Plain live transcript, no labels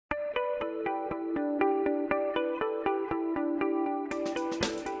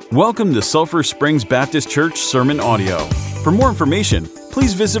Welcome to Sulphur Springs Baptist Church Sermon Audio. For more information,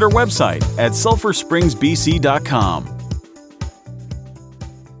 please visit our website at sulphurspringsbc.com.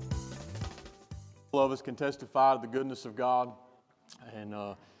 All of us can testify to the goodness of God, and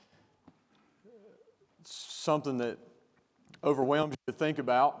something that overwhelms you to think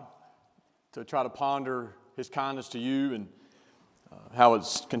about, to try to ponder His kindness to you and how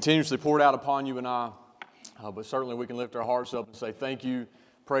it's continuously poured out upon you and I. But certainly we can lift our hearts up and say thank you,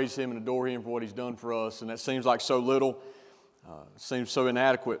 praise Him, and adore Him for what He's done for us. And that seems like so little, seems so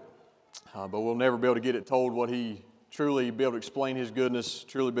inadequate, but we'll never be able to get it told what He truly be able to explain His goodness,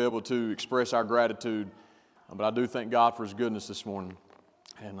 truly be able to express our gratitude. But I do thank God for His goodness this morning,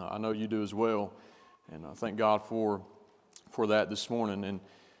 and I know you do as well. And I thank God for that this morning. And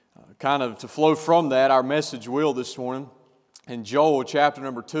kind of to flow from that, our message will this morning in Joel chapter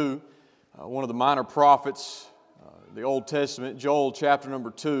number 2, one of the minor prophets, the Old Testament, Joel chapter number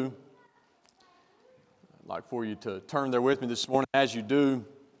 2. I'd like for you to turn there with me this morning. As you do,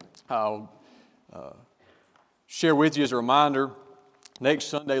 I'll share with you as a reminder, next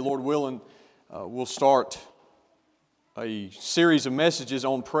Sunday, Lord willing, we'll start a series of messages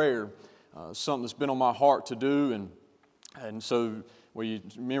on prayer, something that's been on my heart to do, and so we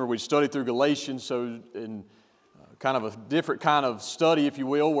studied through Galatians, so in kind of a different kind of study, if you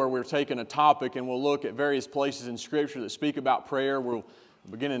will, where we're taking a topic and we'll look at various places in Scripture that speak about prayer. We'll,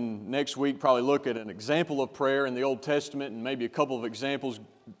 beginning next week, probably look at an example of prayer in the Old Testament and maybe a couple of examples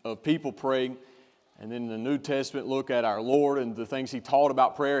of people praying. And then in the New Testament, look at our Lord and the things He taught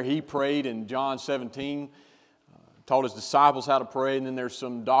about prayer. He prayed in John 17, taught His disciples how to pray, and then there's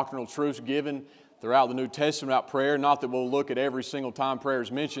some doctrinal truths given throughout the New Testament about prayer. Not that we'll look at every single time prayer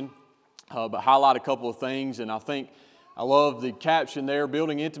is mentioned, but highlight a couple of things. And I love the caption there,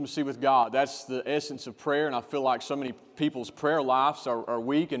 building intimacy with God. That's the essence of prayer, and I feel like so many people's prayer lives are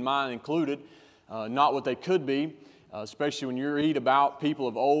weak, and mine included, not what they could be, especially when you read about people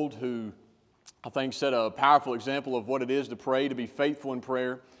of old who I think set a powerful example of what it is to pray, to be faithful in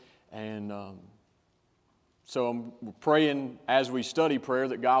prayer. And so I'm praying as we study prayer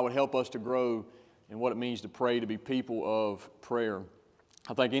that God would help us to grow in what it means to pray, to be people of prayer.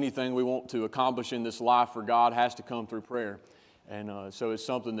 I think anything we want to accomplish in this life for God has to come through prayer. And so it's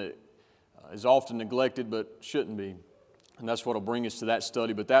something that is often neglected but shouldn't be. And that's what will bring us to that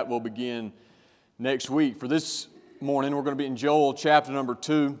study. But that will begin next week. For this morning, we're going to be in Joel chapter number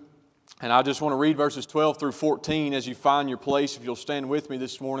 2. And I just want to read verses 12 through 14 as you find your place. If you'll stand with me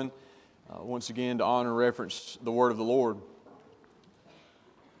this morning, once again to honor and reference the word of the Lord.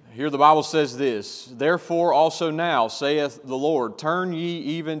 Here the Bible says this, "Therefore also now, saith the Lord, turn ye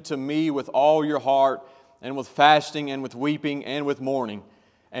even to me with all your heart, and with fasting, and with weeping, and with mourning,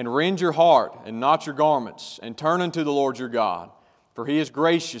 and rend your heart, and not your garments, and turn unto the Lord your God. For He is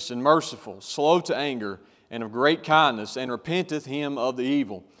gracious and merciful, slow to anger, and of great kindness, and repenteth him of the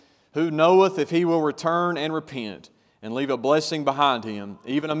evil. Who knoweth if he will return and repent, and leave a blessing behind him,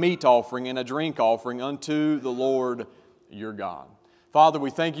 even a meat offering and a drink offering unto the Lord your God." Father, we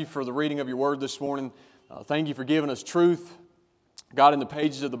thank You for the reading of Your Word this morning. Thank You for giving us truth, God, in the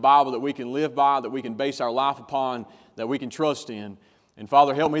pages of the Bible that we can live by, that we can base our life upon, that we can trust in. And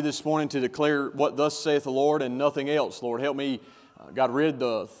Father, help me this morning to declare what thus saith the Lord and nothing else. Lord, help me, God, rid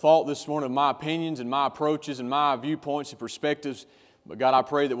the thought this morning of my opinions and my approaches and my viewpoints and perspectives. But God, I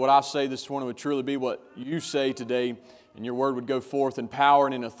pray that what I say this morning would truly be what You say today, and Your Word would go forth in power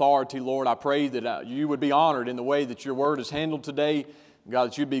and in authority. Lord, I pray that You would be honored in the way that Your Word is handled today.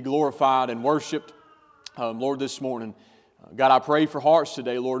 God, that You'd be glorified and worshiped, Lord, this morning. God, I pray for hearts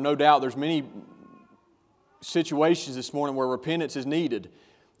today, Lord. No doubt there's many situations this morning where repentance is needed.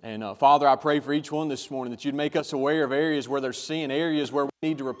 And Father, I pray for each one this morning that You'd make us aware of areas where there's sin, areas where we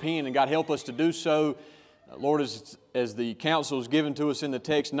need to repent, and God, help us to do so. Lord, as the counsel is given to us in the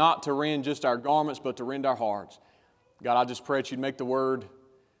text, not to rend just our garments, but to rend our hearts. God, I just pray that You'd make the Word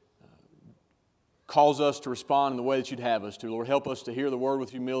cause us to respond in the way that You'd have us to. Lord, help us to hear the Word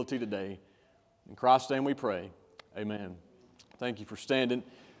with humility today. In Christ's name we pray. Amen. Thank you for standing.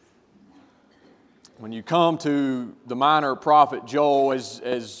 When you come to the minor prophet Joel,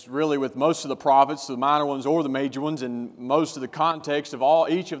 as really with most of the prophets, the minor ones or the major ones, and most of the context of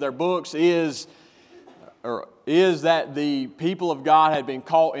each of their books is that the people of God had been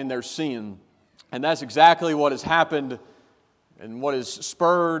caught in their sin. And that's exactly what has happened and what has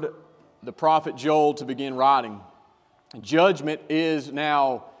spurred the prophet Joel to begin writing. Judgment is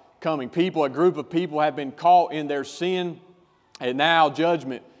now coming. A group of people have been caught in their sin, and now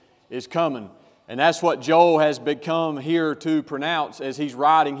judgment is coming. And that's what Joel has become here to pronounce as he's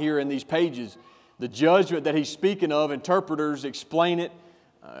writing here in these pages. The judgment that he's speaking of, interpreters explain it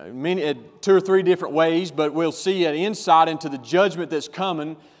two or three different ways, but we'll see an insight into the judgment that's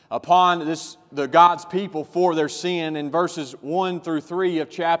coming upon the God's people for their sin in verses 1 through 3 of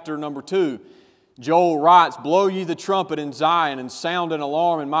chapter number 2. Joel writes, "Blow ye the trumpet in Zion, and sound an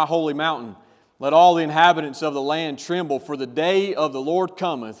alarm in my holy mountain. Let all the inhabitants of the land tremble, for the day of the Lord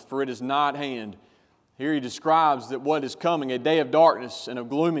cometh, for it is nigh at hand." Here he describes that what is coming, a day of darkness and of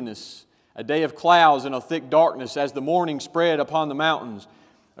gloominess, a day of clouds and of thick darkness, as the morning spread upon the mountains.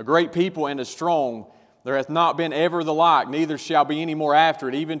 A great people and a strong, there hath not been ever the like, neither shall be any more after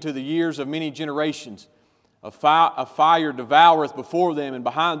it, even to the years of many generations. A fire devoureth before them, and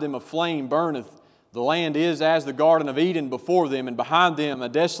behind them a flame burneth. The land is as the Garden of Eden before them, and behind them a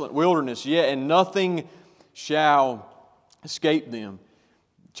desolate wilderness, yet and nothing shall escape them.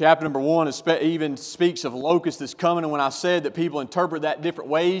 Chapter number 1 even speaks of locusts that's coming, and when I said that people interpret that different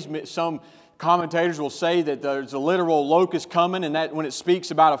ways, some commentators will say that there's a literal locust coming, and that when it speaks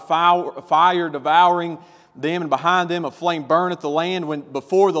about a fire devouring them, and behind them a flame burneth the land. When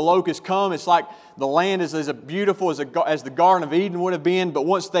before the locusts come, it's like the land is as beautiful as the Garden of Eden would have been, but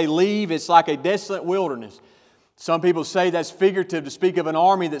once they leave, it's like a desolate wilderness. Some people say that's figurative to speak of an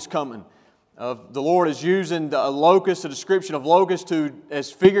army that's coming. The Lord is using the locust, a description of locusts,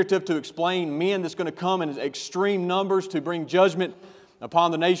 as figurative to explain men that's going to come in extreme numbers to bring judgment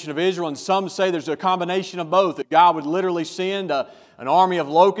upon the nation of Israel. And some say there's a combination of both, that God would literally send an army of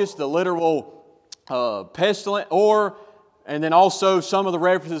locusts, the literal pestilent, and then also some of the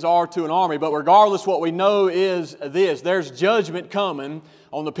references are to an army. But regardless, what we know is this: there's judgment coming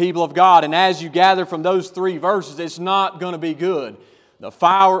on the people of God. And as you gather from those three verses, it's not going to be good. A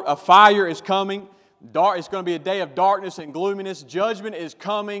fire is coming. It's going to be a day of darkness and gloominess. Judgment is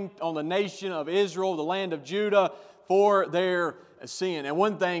coming on the nation of Israel, the land of Judah, for their sin. And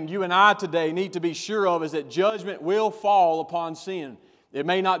one thing you and I today need to be sure of is that judgment will fall upon sin. It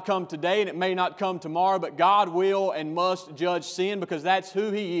may not come today and it may not come tomorrow, but God will and must judge sin, because that's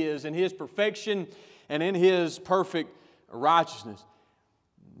who He is in His perfection and in His perfect righteousness.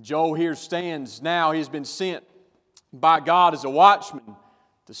 Joel here stands now. He's been sent by God as a watchman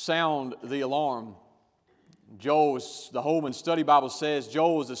to sound the alarm. The Holman Study Bible says,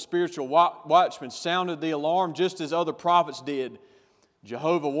 Joel was a spiritual watchman, sounded the alarm just as other prophets did.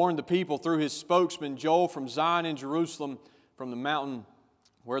 Jehovah warned the people through His spokesman Joel from Zion and Jerusalem, from the mountain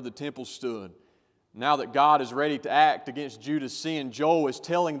where the temple stood. Now that God is ready to act against Judah's sin, Joel is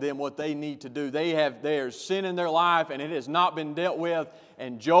telling them what they need to do. There's sin in their life and it has not been dealt with,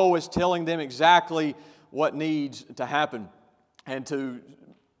 and Joel is telling them exactly what needs to happen. And to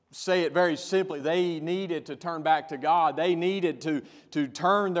say it very simply, they needed to turn back to God. They needed to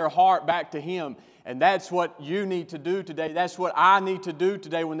turn their heart back to Him. And that's what you need to do today. That's what I need to do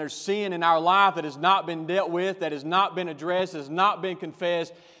today when there's sin in our life that has not been dealt with, that has not been addressed, has not been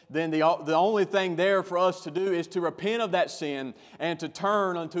confessed. Then the only thing there for us to do is to repent of that sin and to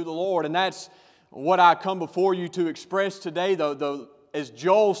turn unto the Lord. And that's what I come before you to express today. As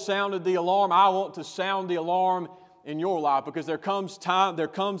Joel sounded the alarm, I want to sound the alarm in your life, because there comes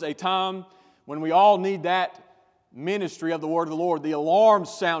a time when we all need that ministry of the Word of the Lord. The alarm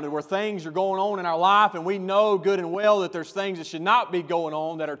sounded where things are going on in our life, and we know good and well that there's things that should not be going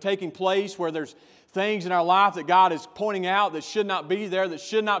on, that are taking place, where there's things in our life that God is pointing out that should not be there, that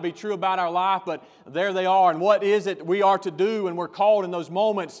should not be true about our life, but there they are. And what is it we are to do when we're called in those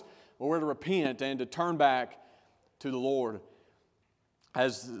moments? Well, we're to repent and to turn back to the Lord.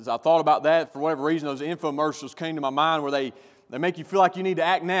 As I thought about that, for whatever reason, those infomercials came to my mind where they make you feel like you need to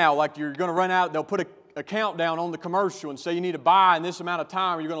act now, like you're going to run out. They'll put a countdown on the commercial and say you need to buy in this amount of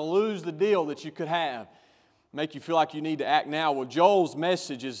time or you're going to lose the deal that you could have. Make you feel like you need to act now. Well, Joel's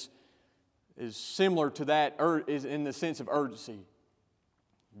message is similar to that, is in the sense of urgency.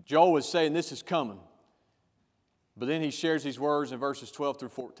 Joel is saying this is coming. But then he shares these words in verses 12 through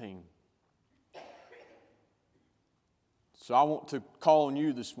 14. So I want to call on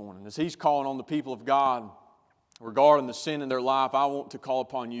you this morning. As he's calling on the people of God regarding the sin in their life, I want to call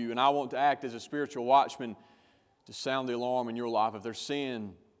upon you, and I want to act as a spiritual watchman to sound the alarm in your life. If there's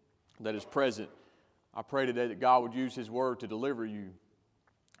sin that is present, I pray today that God would use His Word to deliver you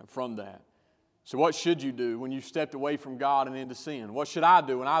from that. So what should you do when you've stepped away from God and into sin? What should I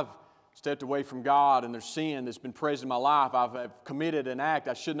do when I've stepped away from God and there's sin that's been present in my life? I've committed an act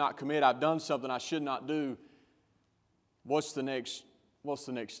I should not commit. I've done something I should not do. What's the next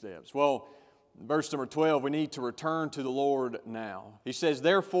steps? Well, in verse number 12, we need to return to the Lord now. He says,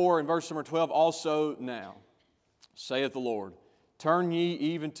 therefore, in verse number 12, also now, saith the Lord, turn ye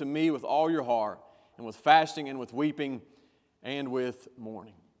even to me with all your heart, and with fasting, and with weeping, and with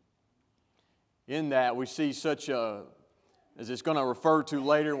mourning. In that, we see such a as it's going to refer to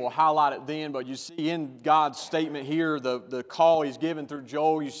later, we'll highlight it then, but you see in God's statement here, the call He's given through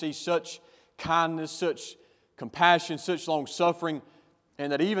Joel, you see such kindness, such compassion, such long-suffering,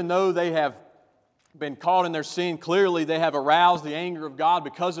 and that even though they have been caught in their sin, clearly they have aroused the anger of God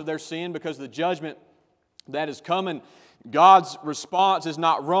because of their sin, because of the judgment that is coming. God's response is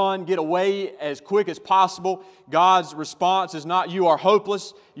not run, get away as quick as possible. God's response is not you are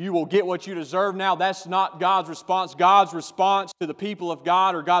hopeless, you will get what you deserve now. That's not God's response. God's response to the people of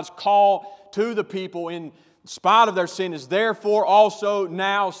God, or God's call to the people in spite of their sin, is therefore also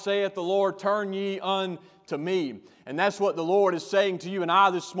now saith the Lord, turn ye unto me. And that's what the Lord is saying to you and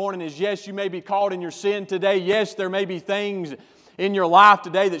I this morning is, yes, you may be caught in your sin today. Yes, there may be things in your life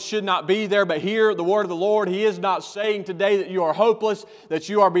today that should not be there, but hear the word of the Lord. He is not saying today that you are hopeless, that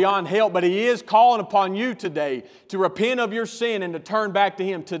you are beyond help, but He is calling upon you today to repent of your sin and to turn back to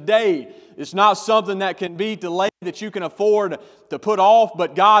Him. Today, it's not something that can be delayed, that you can afford to put off,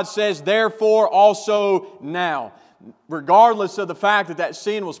 but God says, therefore also now. Regardless of the fact that that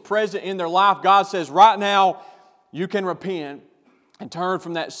sin was present in their life, God says right now you can repent and turn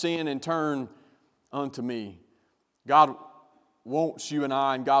from that sin and turn unto me. God wants you and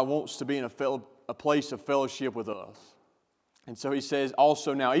I, and God wants to be in a place of fellowship with us. And so He says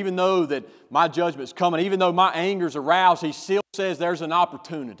also now, even though that my judgment's coming, even though my anger's aroused, He still says there's an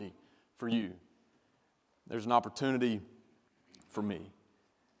opportunity for you. There's an opportunity for me.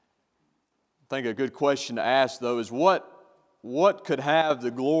 I think a good question to ask, though, is what could have the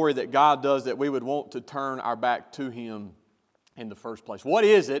glory that God does that we would want to turn our back to Him in the first place? What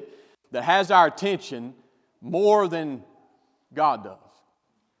is it that has our attention more than God does?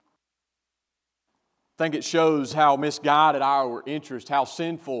 I think it shows how misguided our interest, how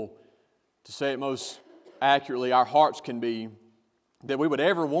sinful, to say it most accurately, our hearts can be, that we would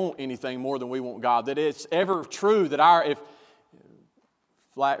ever want anything more than we want God. That it's ever true that if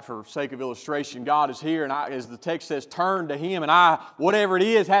for sake of illustration, God is here and as the text says, turn to Him, and whatever it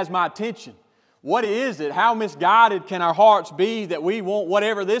is, has my attention. What is it? How misguided can our hearts be that we want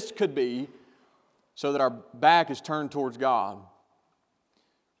whatever this could be, so that our back is turned towards God?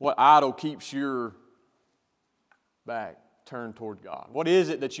 What idol keeps your back turned toward God? What is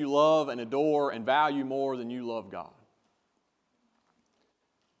it that you love and adore and value more than you love God?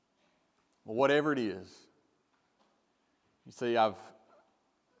 Well, whatever it is. You see, I've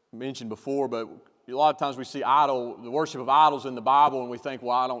mentioned before, but a lot of times we see the worship of idols in the Bible, and we think,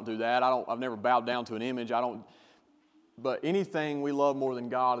 well, I don't do that. I've never bowed down to an image. But anything we love more than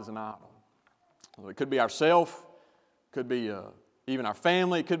God is an idol. It could be ourselves, it could be even our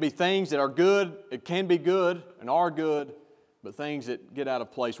family, it could be things that are good, it can be good and are good, but things that get out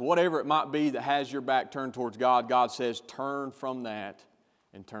of place. Whatever it might be that has your back turned towards God, God says, turn from that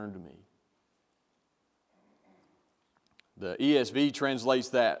and turn to me. The ESV translates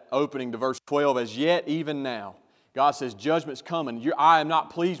that opening to verse 12 as yet even now. God says judgment's coming. I am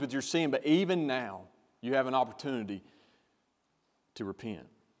not pleased with your sin, but even now you have an opportunity to repent.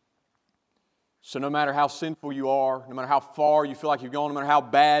 So no matter how sinful you are, no matter how far you feel like you've gone, no matter how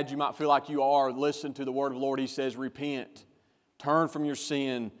bad you might feel like you are, listen to the word of the Lord. He says, repent, turn from your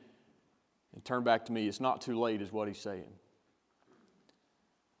sin, and turn back to me. It's not too late is what He's saying.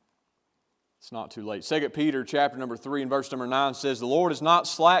 It's not too late. 2 Peter chapter number 3 and verse number 9 says, the Lord is not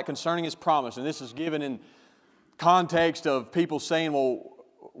slack concerning His promise. And this is given in context of people saying, well,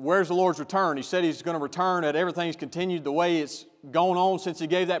 where's the Lord's return? He said He's going to return, and everything's continued the way it's gone on since He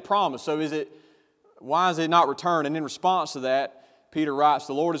gave that promise. So why is it not returned? And in response to that, Peter writes,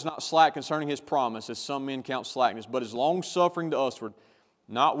 the Lord is not slack concerning His promise, as some men count slackness, but is long-suffering to usward,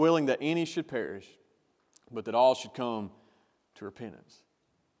 not willing that any should perish, but that all should come to repentance.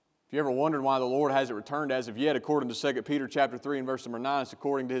 If you ever wondered why the Lord hasn't returned as of yet, according to 2 Peter chapter 3 and verse number 9, it's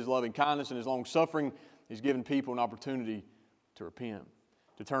according to His loving kindness and His long-suffering, He's given people an opportunity to repent,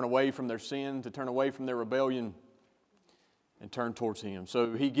 to turn away from their sin, to turn away from their rebellion, and turn towards Him.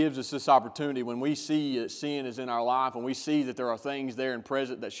 So He gives us this opportunity when we see that sin is in our life, and we see that there are things there and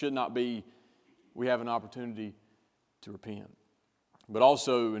present that should not be, we have an opportunity to repent. But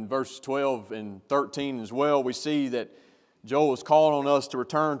also in verse 12 and 13 as well, we see that Joel is calling on us to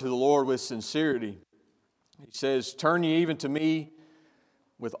return to the Lord with sincerity. He says, turn ye even to me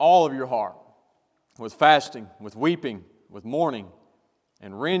with all of your heart, with fasting, with weeping, with mourning,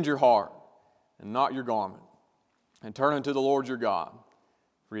 and rend your heart and not your garment, and turn unto the Lord your God.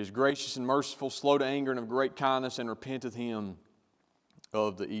 For He is gracious and merciful, slow to anger, and of great kindness, and repenteth Him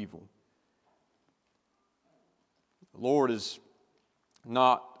of the evil. The Lord is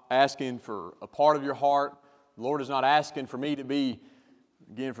not asking for a part of your heart. The Lord is not asking for me to be,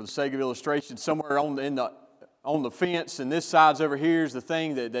 again, for the sake of illustration, somewhere in the on the fence, and this side's over here is the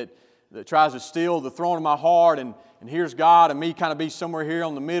thing that tries to steal the throne of my heart, and here's God, and me kind of be somewhere here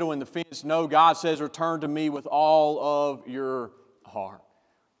on the middle in the fence. No, God says, return to me with all of your heart,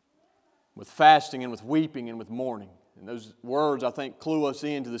 with fasting and with weeping and with mourning. And those words, I think, clue us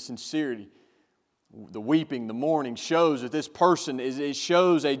into the sincerity. The weeping, the mourning shows that this person it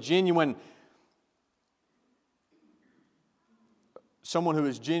shows a genuine, someone who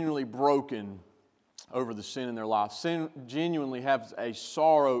is genuinely broken over the sin in their life. Genuinely has a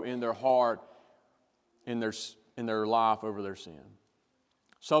sorrow in their heart, in their life over their sin.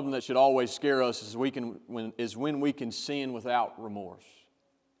 Something that should always scare us is when we can sin without remorse.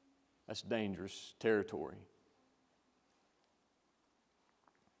 That's dangerous territory.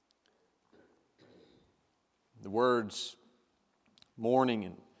 The words mourning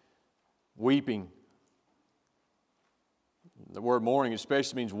and weeping. The word mourning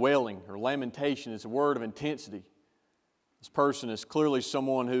especially means wailing or lamentation. It's a word of intensity. This person is clearly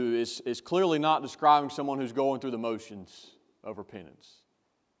someone who is clearly not describing someone who's going through the motions of repentance.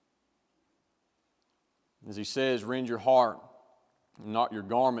 As he says, rend your heart, not your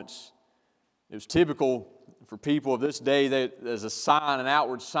garments. It was typical for people of this day that as a sign, an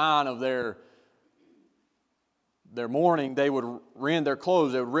outward sign of their mourning, they would rend their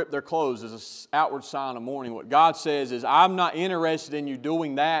clothes, they would rip their clothes as an outward sign of mourning. What God says is, I'm not interested in you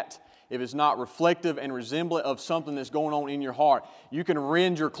doing that if it's not reflective and resemblant of something that's going on in your heart. You can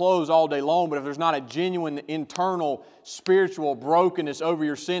rend your clothes all day long, but if there's not a genuine internal spiritual brokenness over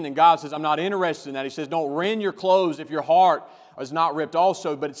your sin, then God says, I'm not interested in that. He says, don't rend your clothes if your heart is not ripped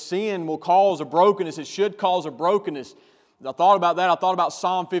also, but sin will cause a brokenness. It should cause a brokenness. I thought about that. I thought about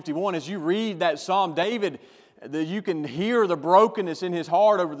Psalm 51. As you read that Psalm, David, that you can hear the brokenness in his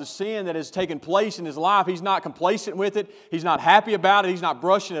heart over the sin that has taken place in his life. He's not complacent with it. He's not happy about it. He's not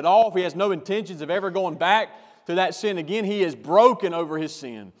brushing it off. He has no intentions of ever going back to that sin again. He is broken over his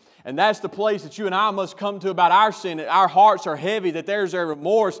sin. And that's the place that you and I must come to about our sin, that our hearts are heavy, that there's a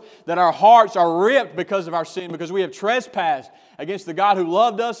remorse, that our hearts are ripped because of our sin, because we have trespassed against the God who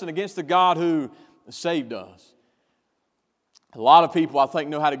loved us and against the God who saved us. A lot of people, I think,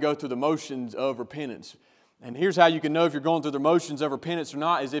 know how to go through the motions of repentance. And here's how you can know if you're going through the motions of repentance or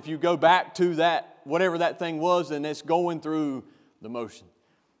not, is if you go back to that, whatever that thing was, then it's going through the motion.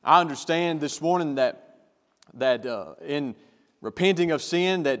 I understand this morning that in repenting of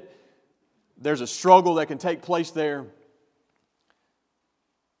sin, that there's a struggle that can take place there.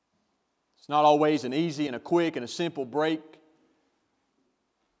 It's not always an easy and a quick and a simple break.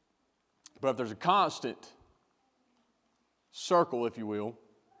 But if there's a constant circle, if you will,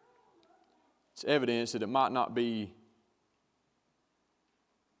 it's evidence that it might not be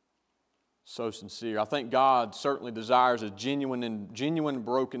so sincere. I think God certainly desires a genuine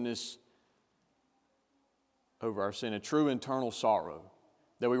brokenness over our sin, a true internal sorrow.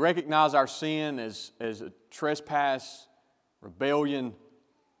 That we recognize our sin as a trespass, rebellion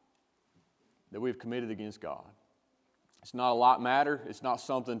that we've committed against God. It's not a light matter. It's not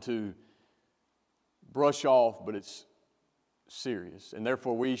something to brush off, but it's serious. And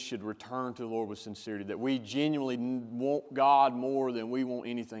therefore we should return to the Lord with sincerity, that we genuinely want God more than we want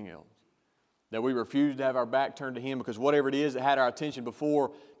anything else. That we refuse to have our back turned to Him because whatever it is that had our attention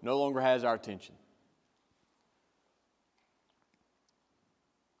before no longer has our attention.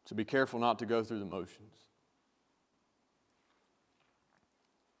 So be careful not to go through the motions.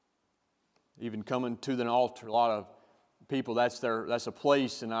 Even coming to the altar, a lot of people, that's a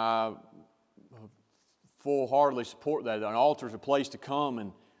place, and I full-heartedly support that. An altar is a place to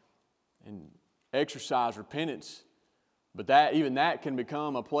come and exercise repentance. But even that can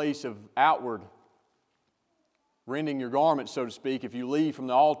become a place of outward rending your garments, so to speak, if you leave from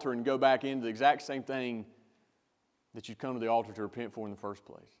the altar and go back into the exact same thing that you'd come to the altar to repent for in the first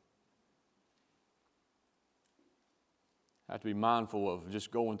place. I have to be mindful of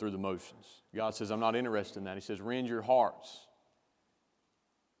just going through the motions. God says, I'm not interested in that. He says, rend your hearts,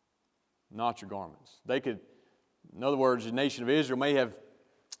 not your garments. They could, in other words, the nation of Israel may have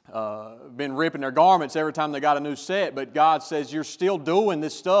been ripping their garments every time they got a new set, but God says, you're still doing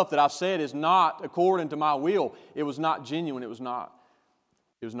this stuff that I've said is not according to my will. It was not genuine. It was not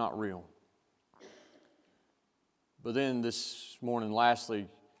real. But then this morning, lastly,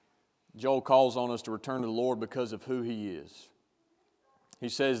 Joel calls on us to return to the Lord because of who He is. He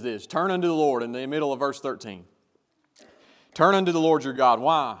says this, turn unto the Lord, in the middle of verse 13. Turn unto the Lord your God.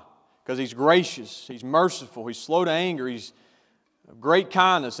 Why? Because He's gracious, He's merciful, He's slow to anger, He's of great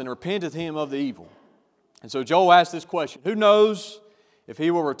kindness, and repenteth Him of the evil. And so Joel asks this question, who knows if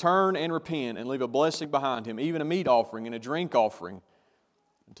he will return and repent and leave a blessing behind him, even a meat offering and a drink offering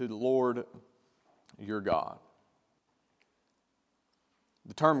to the Lord your God?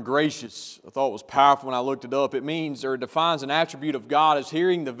 The term gracious I thought was powerful when I looked it up. It means, or it defines an attribute of God as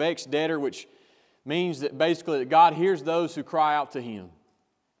hearing the vexed debtor, which means that basically that God hears those who cry out to Him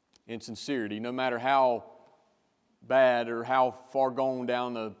in sincerity, no matter how bad or how far gone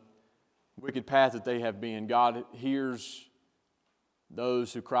down the wicked path that they have been. God hears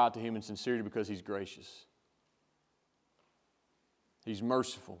those who cry to Him in sincerity because He's gracious. He's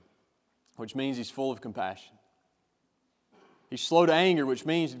merciful, which means He's full of compassion. He's slow to anger, which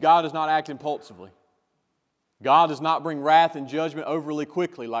means God does not act impulsively. God does not bring wrath and judgment overly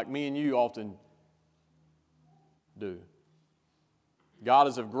quickly like me and you often do. God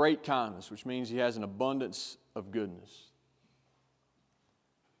is of great kindness, which means He has an abundance of goodness.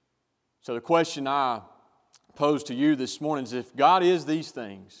 So the question I pose to you this morning is, if God is these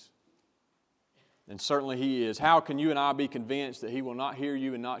things, and certainly He is, how can you and I be convinced that He will not hear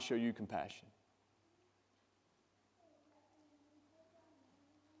you and not show you compassion?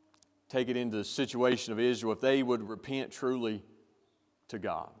 Take it into the situation of Israel. If they would repent truly to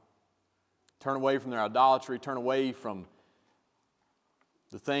God, turn away from their idolatry, turn away from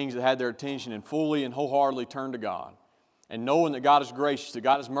the things that had their attention, and fully and wholeheartedly turn to God, and knowing that God is gracious, that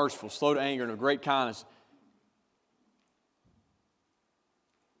God is merciful, slow to anger, and of great kindness,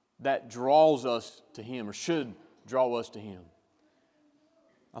 that draws us to Him, or should draw us to Him.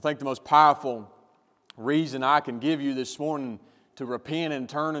 I think the most powerful reason I can give you this morning to repent and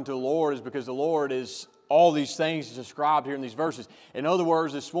turn unto the Lord is because the Lord is all these things described here in these verses. In other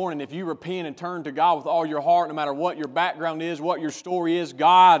words, this morning, if you repent and turn to God with all your heart, no matter what your background is, what your story is,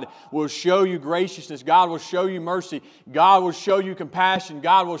 God will show you graciousness. God will show you mercy. God will show you compassion.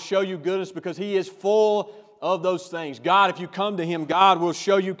 God will show you goodness because He is full of those things. God, if you come to Him, God will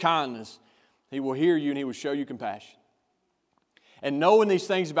show you kindness. He will hear you and He will show you compassion. And knowing these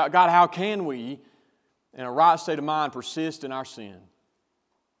things about God, how can we, in a right state of mind, persist in our sin?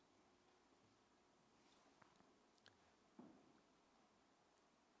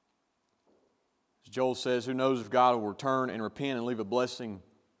 As Joel says, who knows if God will return and repent and leave a blessing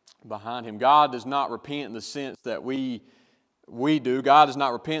behind Him? God does not repent in the sense that we do. God does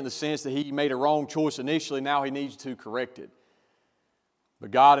not repent in the sense that He made a wrong choice initially, now He needs to correct it.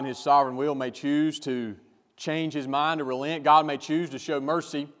 But God in His sovereign will may choose to change His mind, to relent. God may choose to show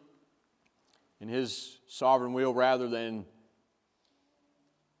mercy in His sovereign will rather than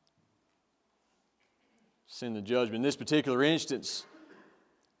send the judgment. In this particular instance,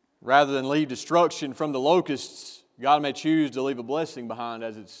 rather than leave destruction from the locusts, God may choose to leave a blessing behind,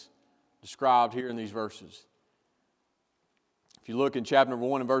 as it's described here in these verses. If you look in chapter number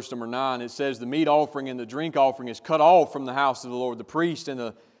 1 and verse number 9, it says, the meat offering and the drink offering is cut off from the house of the Lord. The priest and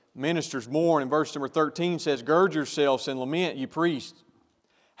the ministers mourn. And verse number 13 says, gird yourselves and lament, ye priests.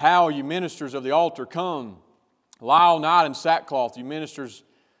 Howl, you ministers of the altar, come. Lie all night in sackcloth, you ministers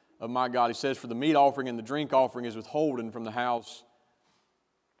of my God. He says, for the meat offering and the drink offering is withholden from the house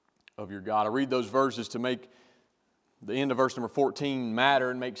of your God. I read those verses to make the end of verse number 14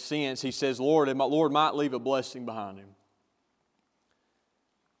 matter and make sense. He says, Lord, and my Lord might leave a blessing behind Him.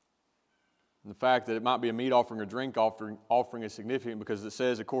 And the fact that it might be a meat offering or drink offering is significant because it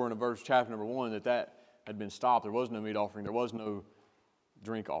says, according to chapter number 1, that had been stopped. There was no meat offering. There was no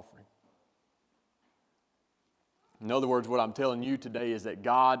drink offering. In other words, what I'm telling you today is that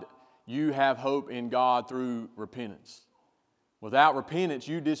God, you have hope in God through repentance. Without repentance,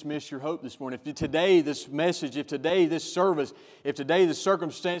 you dismiss your hope this morning. If today this message, if today this service, if today the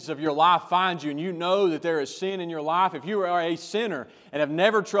circumstances of your life find you and you know that there is sin in your life, if you are a sinner and have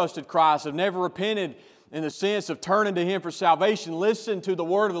never trusted Christ, have never repented in the sense of turning to Him for salvation, listen to the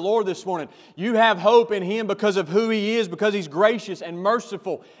word of the Lord this morning. You have hope in Him because of who He is, because He's gracious and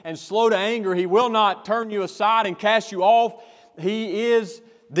merciful and slow to anger. He will not turn you aside and cast you off. He is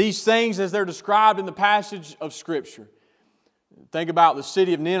these things as they're described in the passage of Scripture. Think about the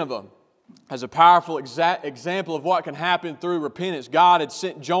city of Nineveh as a powerful example of what can happen through repentance. God had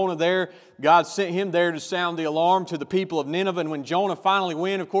sent Jonah there. God sent him there to sound the alarm to the people of Nineveh. And when Jonah finally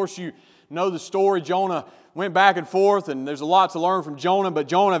went, of course you know the story. Jonah went back and forth, and there's a lot to learn from Jonah. But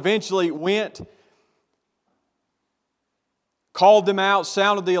Jonah eventually went, called them out,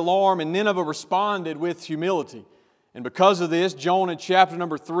 sounded the alarm, and Nineveh responded with humility. And because of this, Jonah chapter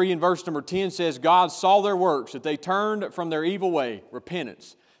number 3 and verse number 10 says, God saw their works, that they turned from their evil way,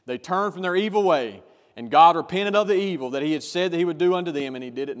 repentance. They turned from their evil way, and God repented of the evil that He had said that He would do unto them, and He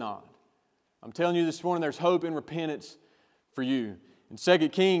did it not. I'm telling you this morning, there's hope in repentance for you. In 2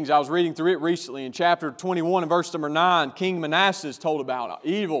 Kings, I was reading through it recently, in chapter 21 and verse number 9, King Manasseh is told about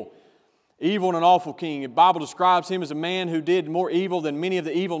evil and an awful king. The Bible describes him as a man who did more evil than many of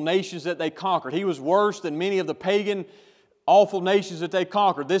the evil nations that they conquered. He was worse than many of the pagan awful nations that they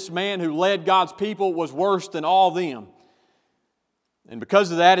conquered, this man who led God's people was worse than all of them. And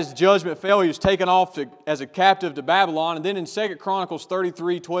because of that, his judgment fell. He was taken off as a captive to Babylon. And then in 2 Chronicles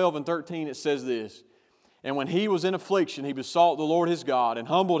 33, 12 and 13, it says this: "And when he was in affliction, he besought the Lord his God and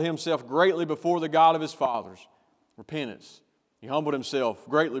humbled himself greatly before the God of his fathers." Repentance. He humbled himself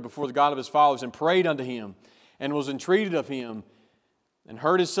greatly before the God of his fathers and prayed unto him and was entreated of him and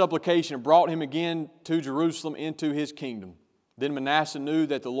heard his supplication and brought him again to Jerusalem into his kingdom. Then Manasseh knew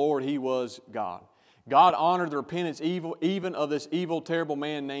that the Lord, he was God. God honored the repentance even of this evil, terrible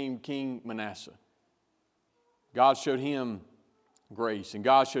man named King Manasseh. God showed him grace and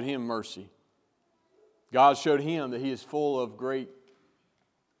God showed him mercy. God showed him that he is full of great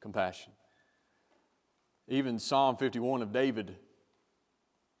compassion. Even Psalm 51 of David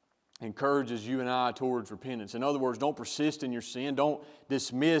encourages you and I towards repentance. In other words, don't persist in your sin. Don't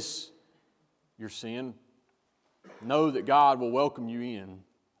dismiss your sin. Know that God will welcome you in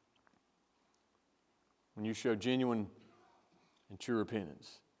when you show genuine and true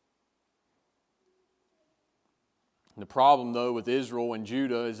repentance. And the problem, though, with Israel and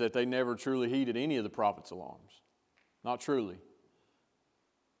Judah is that they never truly heeded any of the prophet's alarms. Not truly.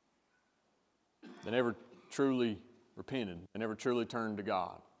 They never truly repented. They never truly turned to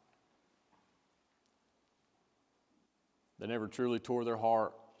God. They never truly tore their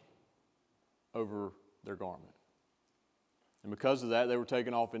heart over their garment. And because of that, they were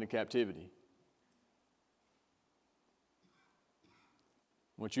taken off into captivity.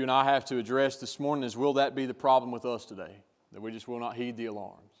 What you and I have to address this morning is, will that be the problem with us today? That we just will not heed the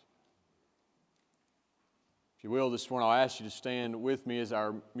alarms? If you will, this morning I'll ask you to stand with me as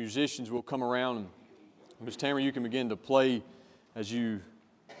our musicians will come around. And Ms. Tamara, you can begin to play as you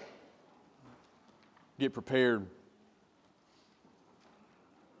get prepared.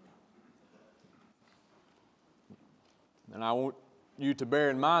 And I want you to bear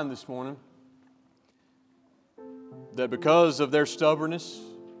in mind this morning that because of their stubbornness,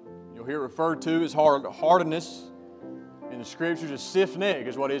 you'll hear it referred to as hardness in the Scriptures. A stiff neck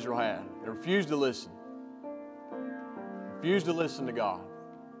is what Israel had. They refused to listen. Refused to listen to God.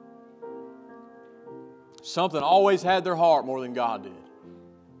 Something always had their heart more than God did.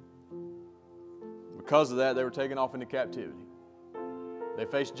 Because of that, they were taken off into captivity. They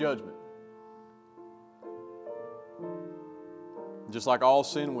faced judgment. Just like all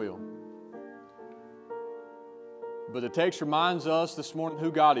sin will. But the text reminds us this morning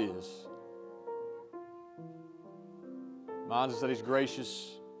who God is. Reminds us that He's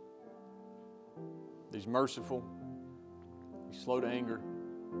gracious, that He's merciful, He's slow to anger.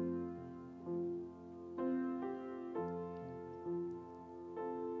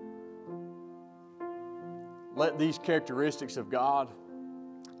 Let these characteristics of God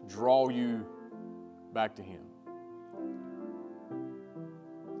draw you back to Him.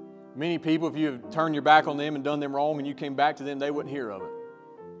 Many people, if you have turned your back on them and done them wrong and you came back to them, they wouldn't hear of it.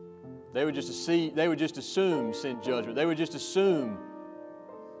 They would just assume sin judgment. They would just assume.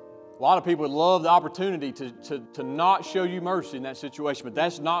 A lot of people would love the opportunity to not show you mercy in that situation, but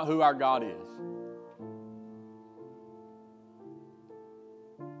that's not who our God is.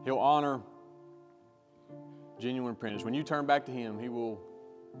 He'll honor genuine repentance. When you turn back to Him, He will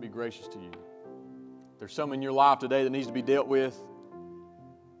be gracious to you. There's something in your life today that needs to be dealt with.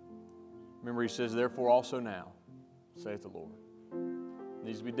 Remember, He says, "Therefore also now, saith the Lord." It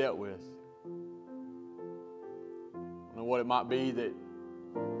needs to be dealt with. I don't know what it might be that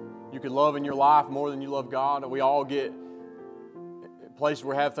you could love in your life more than you love God. We all get places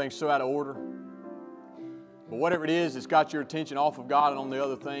where we have things so out of order. But whatever it is that's got your attention off of God and on the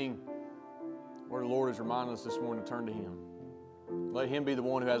other thing, where the Lord is reminding us this morning to turn to Him. Let Him be the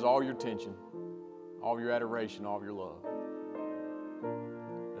one who has all your attention, all of your adoration, all of your love.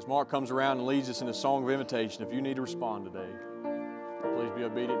 As Mark comes around and leads us in a song of invitation, if you need to respond today, please be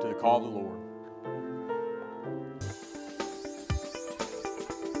obedient to the call of the Lord.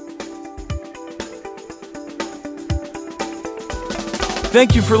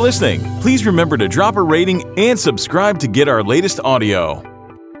 Thank you for listening. Please remember to drop a rating and subscribe to get our latest audio.